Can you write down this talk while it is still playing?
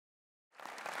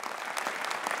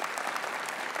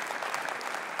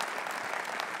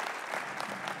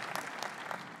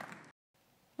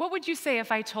What would you say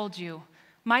if I told you,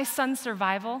 my son's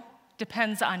survival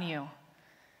depends on you?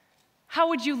 How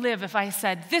would you live if I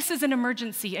said, this is an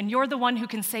emergency and you're the one who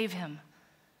can save him?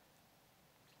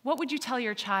 What would you tell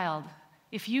your child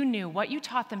if you knew what you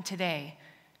taught them today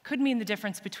could mean the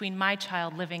difference between my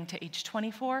child living to age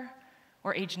 24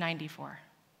 or age 94?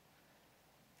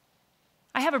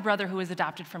 I have a brother who was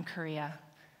adopted from Korea.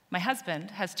 My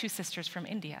husband has 2 sisters from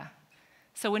India.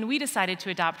 So when we decided to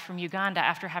adopt from Uganda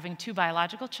after having 2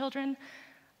 biological children,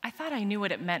 I thought I knew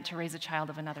what it meant to raise a child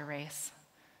of another race.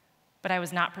 But I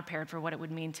was not prepared for what it would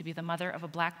mean to be the mother of a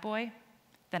black boy,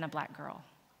 then a black girl.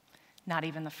 Not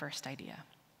even the first idea.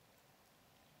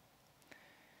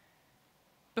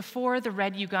 Before the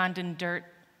red Ugandan dirt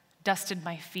dusted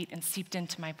my feet and seeped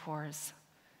into my pores,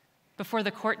 before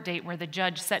the court date where the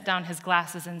judge set down his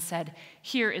glasses and said,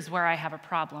 "Here is where I have a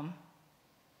problem,"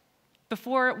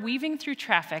 before weaving through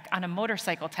traffic on a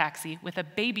motorcycle taxi with a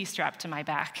baby strapped to my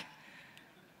back,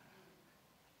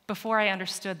 before I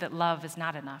understood that love is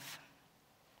not enough,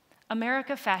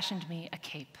 America fashioned me a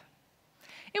cape.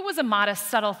 It was a modest,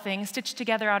 subtle thing stitched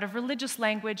together out of religious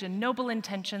language and noble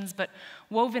intentions, but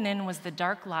woven in was the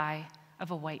dark lie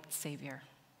of a white savior.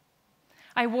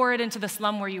 I wore it into the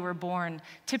slum where you were born,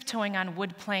 tiptoeing on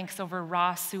wood planks over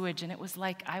raw sewage, and it was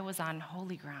like I was on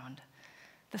holy ground.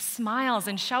 The smiles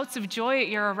and shouts of joy at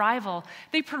your arrival,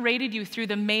 they paraded you through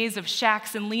the maze of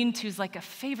shacks and lean-tos like a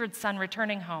favored son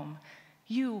returning home.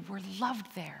 You were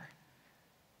loved there.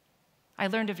 I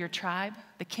learned of your tribe,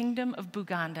 the kingdom of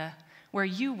Uganda, where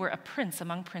you were a prince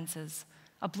among princes,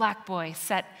 a black boy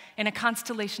set in a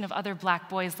constellation of other black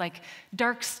boys like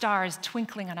dark stars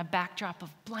twinkling on a backdrop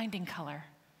of blinding color.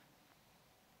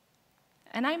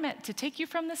 And I meant to take you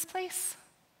from this place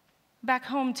back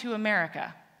home to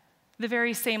America, the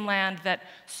very same land that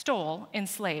stole,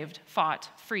 enslaved, fought,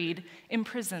 freed,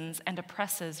 imprisons, and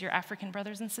oppresses your African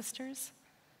brothers and sisters.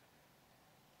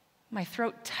 My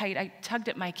throat tight, I tugged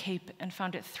at my cape and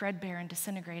found it threadbare and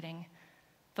disintegrating,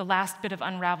 the last bit of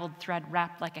unraveled thread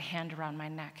wrapped like a hand around my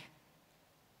neck.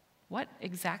 What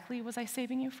exactly was I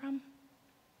saving you from?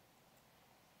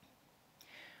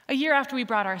 A year after we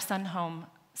brought our son home,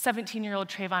 17-year-old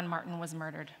Trayvon Martin was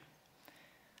murdered.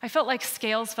 I felt like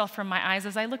scales fell from my eyes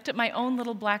as I looked at my own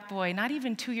little black boy, not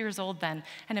even 2 years old then,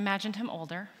 and imagined him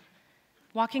older,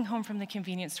 walking home from the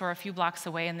convenience store a few blocks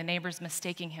away and the neighbors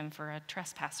mistaking him for a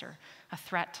trespasser, a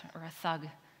threat, or a thug.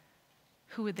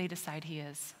 Who would they decide he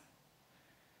is?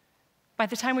 By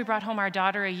the time we brought home our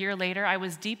daughter a year later, I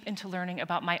was deep into learning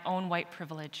about my own white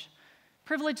privilege,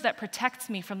 privilege that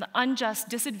protects me from the unjust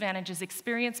disadvantages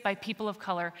experienced by people of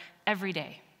color every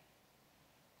day.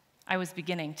 I was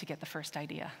beginning to get the first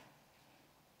idea,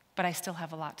 but I still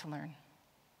have a lot to learn.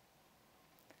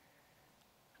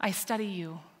 I study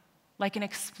you like an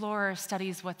explorer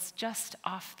studies what's just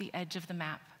off the edge of the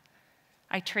map.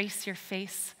 I trace your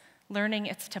face, learning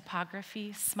its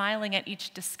topography, smiling at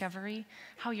each discovery,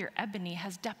 how your ebony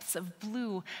has depths of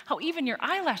blue, how even your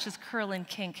eyelashes curl and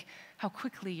kink, how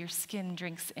quickly your skin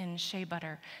drinks in shea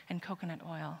butter and coconut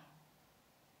oil.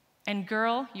 And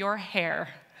girl, your hair.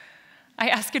 I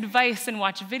ask advice and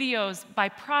watch videos, buy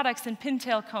products and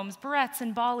pintail combs, barrettes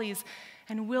and bollies,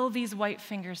 and will these white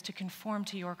fingers to conform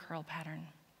to your curl pattern.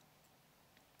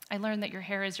 I learn that your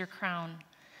hair is your crown,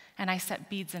 and I set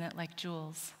beads in it like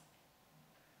jewels.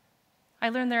 I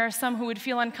learned there are some who would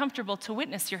feel uncomfortable to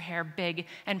witness your hair big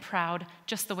and proud,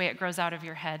 just the way it grows out of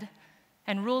your head,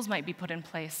 and rules might be put in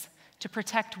place to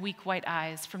protect weak white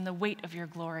eyes from the weight of your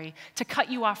glory, to cut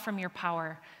you off from your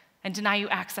power, and deny you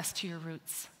access to your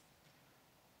roots.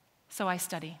 So I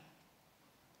study.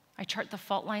 I chart the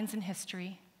fault lines in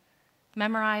history,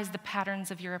 memorize the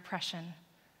patterns of your oppression,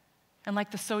 and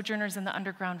like the sojourners in the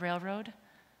Underground Railroad,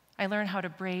 I learn how to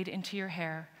braid into your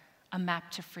hair a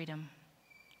map to freedom.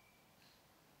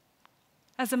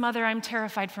 As a mother, I'm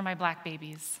terrified for my black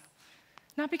babies,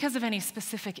 not because of any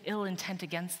specific ill intent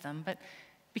against them, but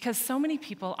because so many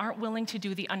people aren't willing to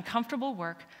do the uncomfortable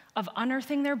work of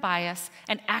unearthing their bias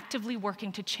and actively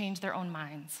working to change their own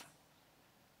minds.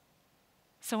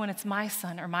 So when it's my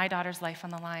son or my daughter's life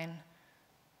on the line,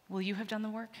 will you have done the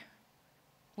work?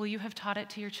 Will you have taught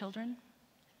it to your children?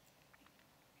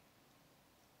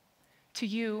 To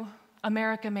you,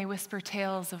 America may whisper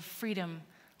tales of freedom,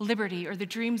 liberty, or the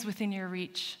dreams within your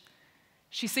reach.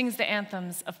 She sings the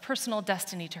anthems of personal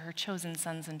destiny to her chosen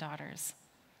sons and daughters.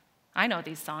 I know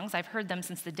these songs. I've heard them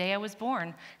since the day I was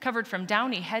born, covered from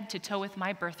downy head to toe with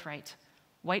my birthright,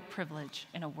 white privilege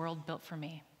in a world built for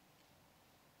me.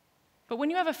 But when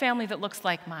you have a family that looks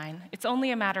like mine, it's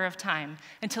only a matter of time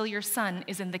until your son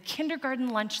is in the kindergarten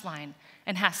lunch line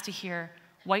and has to hear,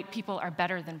 white people are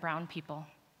better than brown people.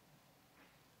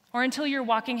 Or until you're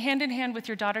walking hand in hand with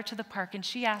your daughter to the park and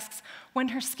she asks when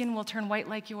her skin will turn white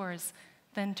like yours,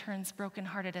 then turns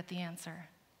brokenhearted at the answer.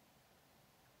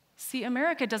 See,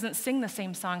 America doesn't sing the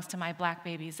same songs to my black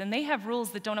babies, and they have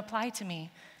rules that don't apply to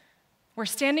me, where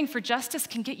standing for justice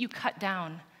can get you cut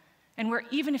down, and where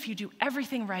even if you do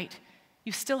everything right,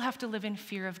 you still have to live in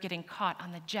fear of getting caught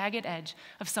on the jagged edge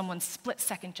of someone's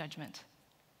split-second judgment.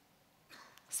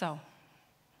 So,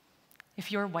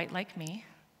 if you're white like me,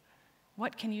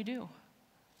 what can you do?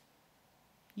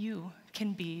 You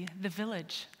can be the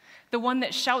village, the one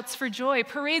that shouts for joy,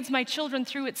 parades my children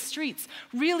through its streets,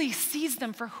 really sees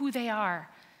them for who they are,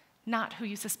 not who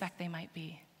you suspect they might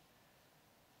be.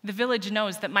 The village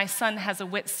knows that my son has a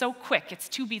wit so quick it's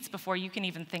 2 beats before you can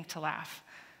even think to laugh,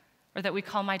 or that we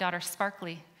call my daughter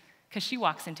Sparkly because she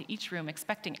walks into each room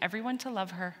expecting everyone to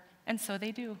love her, and so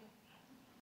they do.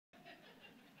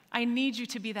 I need you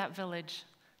to be that village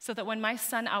so that when my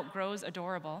son outgrows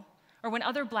adorable, or when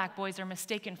other black boys are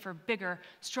mistaken for bigger,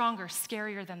 stronger,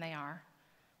 scarier than they are,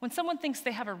 when someone thinks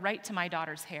they have a right to my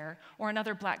daughter's hair or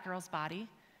another black girl's body,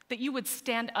 that you would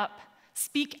stand up,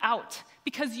 speak out,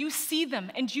 because you see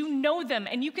them and you know them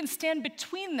and you can stand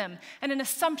between them and an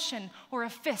assumption or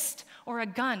a fist or a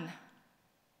gun.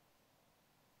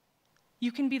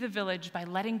 You can be the village by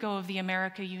letting go of the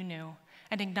America you knew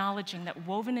and acknowledging that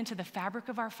woven into the fabric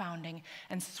of our founding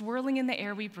and swirling in the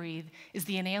air we breathe is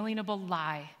the inalienable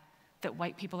lie that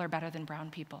white people are better than brown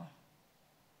people.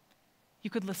 You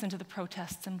could listen to the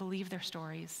protests and believe their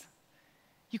stories.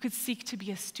 You could seek to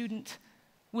be a student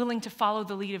willing to follow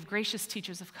the lead of gracious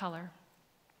teachers of color.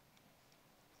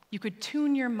 You could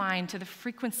tune your mind to the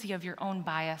frequency of your own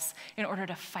bias in order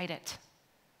to fight it.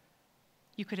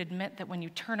 You could admit that when you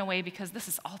turn away because this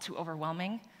is all too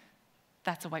overwhelming,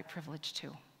 that's a white privilege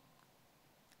too.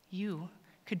 You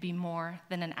could be more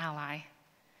than an ally.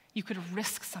 You could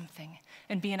risk something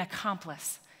and be an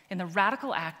accomplice in the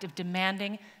radical act of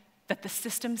demanding that the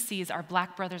system sees our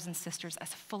black brothers and sisters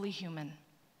as fully human.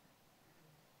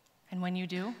 And when you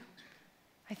do,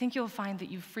 I think you'll find that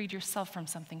you've freed yourself from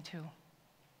something too.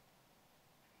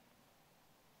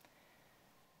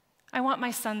 I want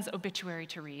my son's obituary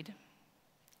to read,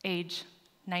 age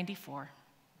 94.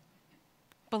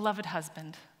 Beloved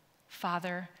husband,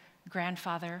 father,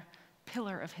 grandfather,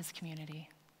 pillar of his community.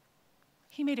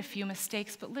 He made a few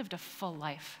mistakes, but lived a full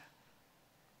life.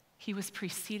 He was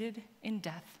preceded in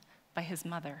death by his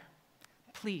mother.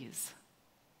 Please,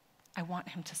 I want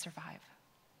him to survive.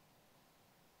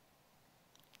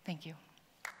 Thank you.